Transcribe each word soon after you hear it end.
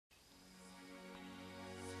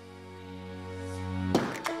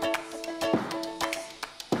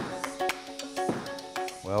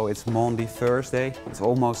it's Maundy Thursday, it's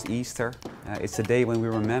almost Easter. It's the day when we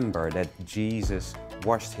remember that Jesus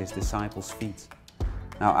washed his disciples' feet.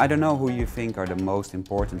 Now, I don't know who you think are the most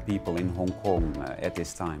important people in Hong Kong at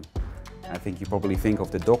this time. I think you probably think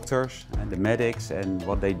of the doctors and the medics and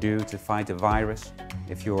what they do to fight the virus.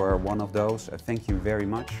 If you are one of those, thank you very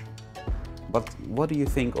much. But what do you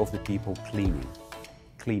think of the people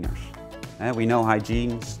cleaners? We know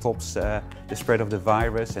hygiene stops the spread of the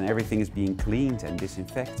virus and everything is being cleaned and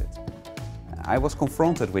disinfected. I was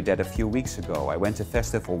confronted with that a few weeks ago. I went to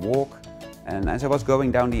Festival Walk, and as I was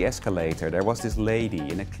going down the escalator, there was this lady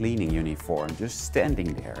in a cleaning uniform just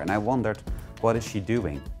standing there, and I wondered, what is she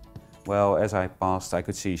doing? Well, as I passed, I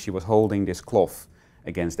could see she was holding this cloth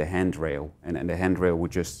against the handrail, and the handrail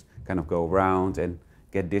would just kind of go around and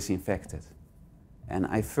get disinfected. And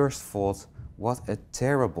I first thought, what a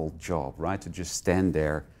terrible job, right? To just stand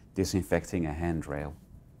there disinfecting a handrail.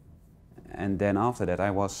 And then after that,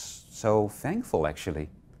 I was so thankful, actually.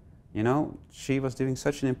 You know, she was doing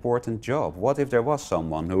such an important job. What if there was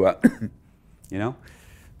someone who, you know,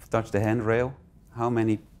 touched the handrail? How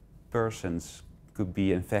many persons could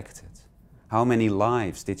be infected? How many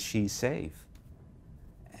lives did she save?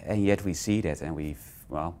 And yet we see that, and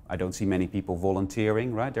well, I don't see many people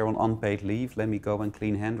volunteering, right? They're on unpaid leave. Let me go and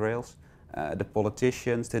clean handrails. The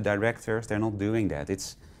politicians, the directors, they're not doing that.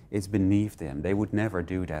 It's beneath them. They would never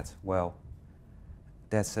do that. Well,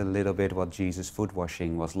 that's a little bit what Jesus' foot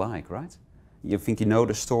washing was like, right? You think you know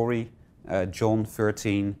the story, John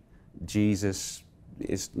 13, Jesus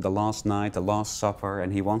is the last night, the Last Supper,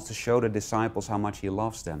 and he wants to show the disciples how much he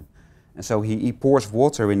loves them. And so he pours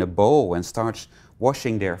water in a bowl and starts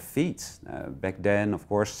washing their feet. Back then, of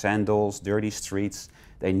course, sandals, dirty streets,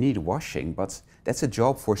 they need washing, but that's a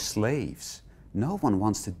job for slaves. No one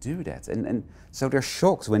wants to do that. And so they're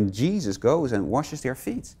shocked when Jesus goes and washes their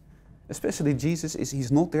feet. Especially Jesus,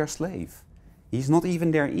 he's not their slave. He's not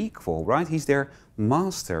even their equal, right? He's their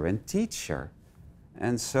master and teacher.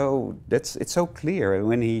 And so it's so clear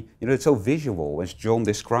when it's so visual as John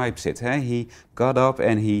describes it. He got up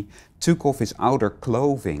and he took off his outer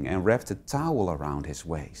clothing and wrapped a towel around his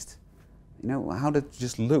waist. You know, how that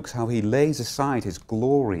just looks, how he lays aside his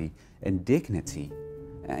glory and dignity.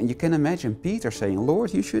 And you can imagine Peter saying,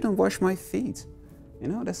 Lord, you shouldn't wash my feet. You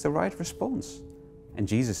know, that's the right response. And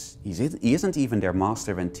Jesus, he isn't even their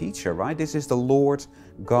master and teacher, right? This is the Lord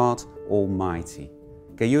God Almighty.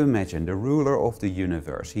 Can you imagine the ruler of the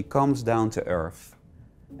universe? He comes down to earth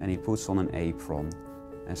and he puts on an apron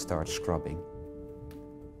and starts scrubbing.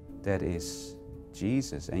 That is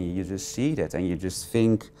Jesus, and you just see that and you just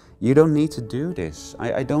think, you don't need to do this.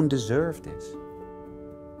 I don't deserve this.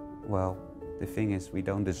 Well, the thing is, we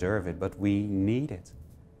don't deserve it, but we need it.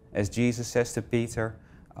 As Jesus says to Peter,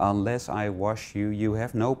 unless I wash you, you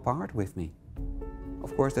have no part with me.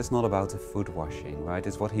 Of course, that's not about the foot washing, right?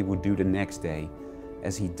 It's what he would do the next day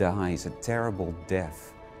as he dies a terrible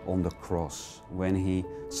death on the cross, when he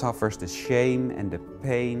suffers the shame and the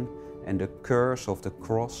pain and the curse of the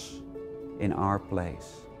cross in our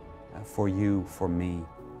place, for you, for me,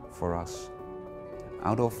 for us,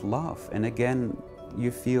 out of love. And again, you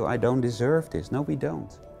feel, I don't deserve this. No, we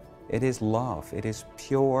don't. It is love. It is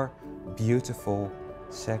pure, beautiful,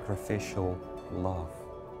 sacrificial love.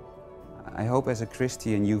 I hope as a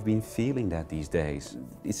Christian you've been feeling that these days.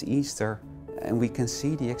 It's Easter and we can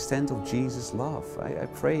see the extent of Jesus' love. I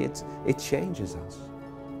pray it changes us.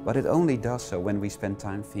 But it only does so when we spend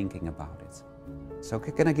time thinking about it. So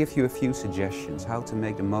can I give you a few suggestions how to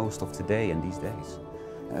make the most of today and these days?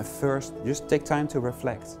 First, just take time to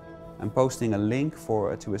reflect. I'm posting a link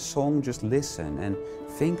to a song. Just listen and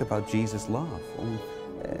think about Jesus' love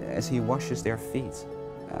as he washes their feet.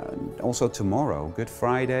 Also tomorrow, Good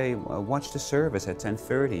Friday, watch the service at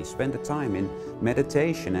 10:30. Spend the time in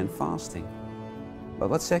meditation and fasting.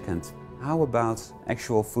 But second, how about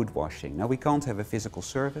actual foot washing? Now, we can't have a physical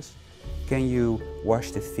service. Can you wash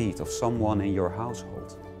the feet of someone in your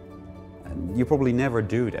household? And you probably never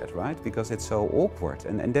do that, right? Because it's so awkward,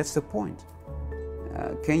 and that's the point.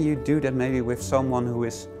 Can you do that maybe with someone who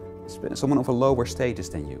is someone of a lower status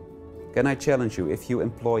than you? Can I challenge you, if you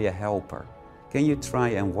employ a helper, can you try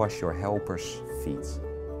and wash your helper's feet?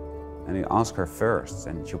 And you ask her first,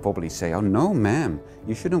 and she'll probably say, oh no, ma'am,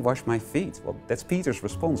 you shouldn't wash my feet. Well, that's Peter's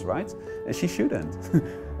response, right? And she shouldn't.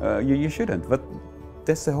 You shouldn't, but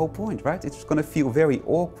that's the whole point, right? It's going to feel very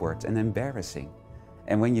awkward and embarrassing.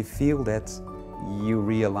 And when you feel that, you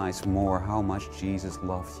realize more how much Jesus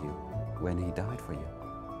loved you when he died for you.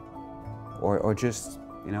 Or just,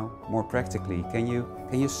 you know, more practically, can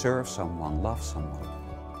you serve someone, love someone?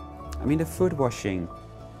 I mean, the foot washing,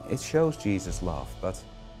 it shows Jesus' love, but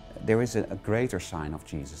there is a greater sign of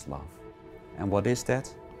Jesus' love. And what is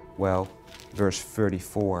that? Well, verse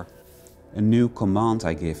 34, "A new command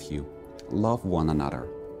I give you, love one another.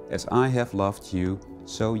 As I have loved you,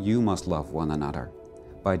 so you must love one another.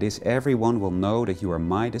 By this everyone will know that you are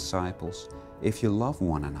my disciples, if you love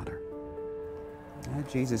one another."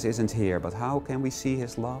 Jesus isn't here, but how can we see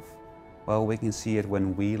his love? Well, we can see it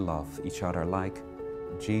when we love each other like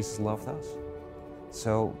Jesus loved us.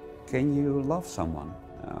 So, can you love someone?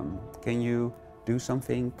 Can you do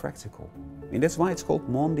something practical? I mean, that's why it's called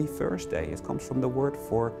Maundy Thursday. It comes from the word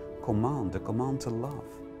for command, the command to love.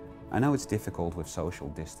 I know it's difficult with social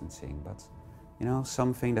distancing, but you know,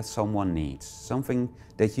 something that someone needs, something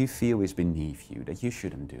that you feel is beneath you, that you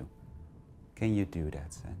shouldn't do. Can you do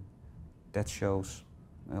that? And that shows,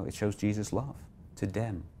 well, it shows Jesus' love to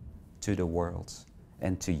them, to the world,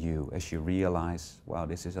 and to you as you realize, wow,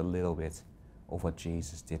 this is a little bit of what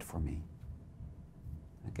Jesus did for me.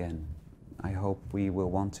 Again, I hope we will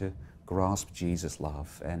want to grasp Jesus'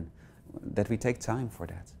 love and that we take time for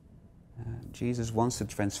that. Jesus wants to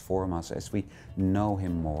transform us as we know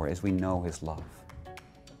him more, as we know his love.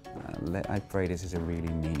 I pray this is a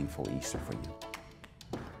really meaningful Easter for you.